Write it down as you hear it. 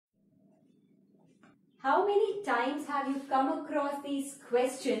How many times have you come across these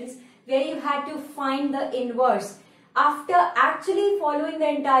questions where you had to find the inverse? After actually following the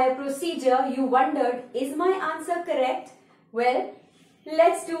entire procedure, you wondered, is my answer correct? Well,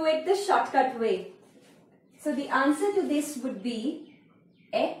 let's do it the shortcut way. So the answer to this would be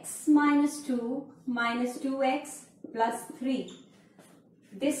x minus 2 minus 2x plus 3.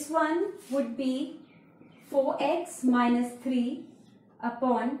 This one would be 4x minus 3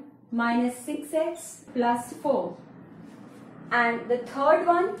 upon minus 6x plus 4. And the third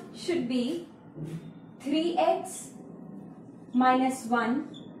one should be 3x minus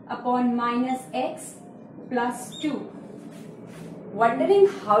 1 upon minus x plus 2. Wondering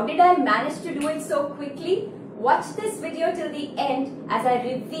how did I manage to do it so quickly? Watch this video till the end as I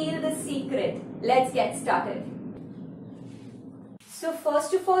reveal the secret. Let's get started. So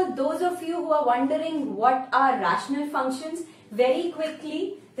first of all, those of you who are wondering what are rational functions, very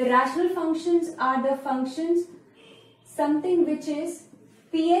quickly, the rational functions are the functions, something which is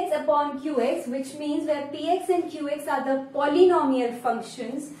px upon qx, which means where px and qx are the polynomial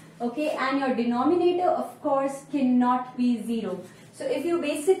functions, okay, and your denominator of course cannot be 0. So if you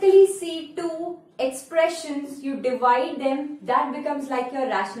basically see two expressions, you divide them, that becomes like your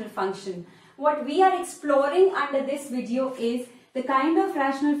rational function. What we are exploring under this video is the kind of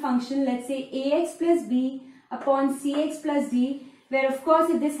rational function, let's say ax plus b upon cx plus d, where of course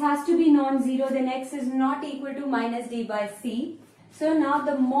if this has to be non-zero, then x is not equal to minus d by c. So now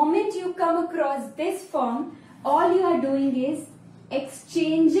the moment you come across this form, all you are doing is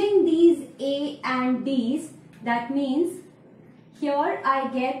exchanging these a and d's. That means here I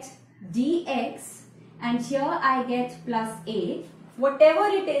get dx and here I get plus a. Whatever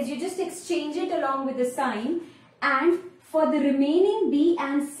it is, you just exchange it along with the sign, and for the remaining b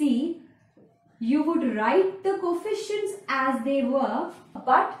and c, you would write the coefficients as they were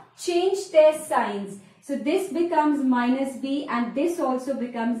but change their signs. So this becomes minus b and this also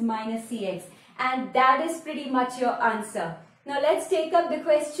becomes minus cx, and that is pretty much your answer. Now let's take up the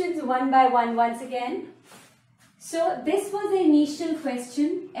questions one by one once again. So this was the initial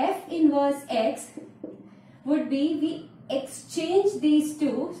question. F inverse x would be, we exchange these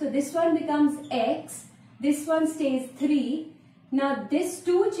two. So this one becomes x, this one stays 3. Now this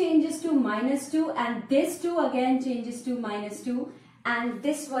 2 changes to minus 2 and this 2 again changes to minus 2, and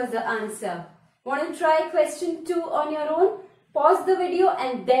this was the answer. Want to try question 2 on your own? Pause the video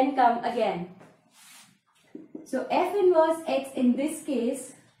and then come again. So F inverse x in this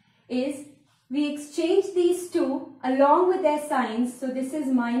case is, we exchange these two along with their signs. So this is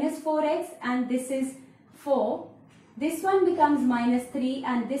minus 4x and this is 4. This one becomes minus 3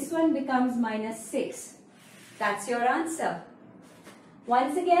 and this one becomes minus 6. That's your answer.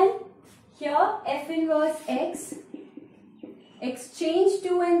 Once again, here F inverse x, exchange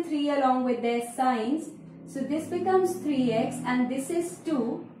 2 and 3 along with their signs. So this becomes 3x and this is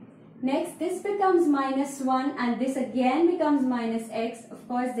 2. Next, this becomes minus 1 and this again becomes minus x. Of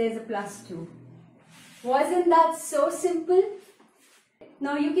course, there's a plus 2. Wasn't that so simple?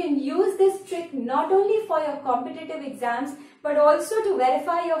 Now you can use this trick not only for your competitive exams but also to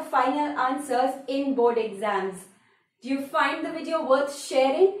verify your final answers in board exams. Do you find the video worth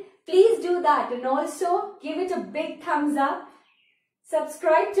sharing? Please do that, and also give it a big thumbs up.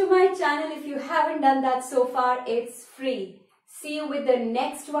 Subscribe to my channel if you haven't done that so far. It's free. See you with the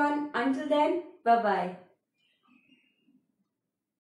next one. Until then, bye-bye.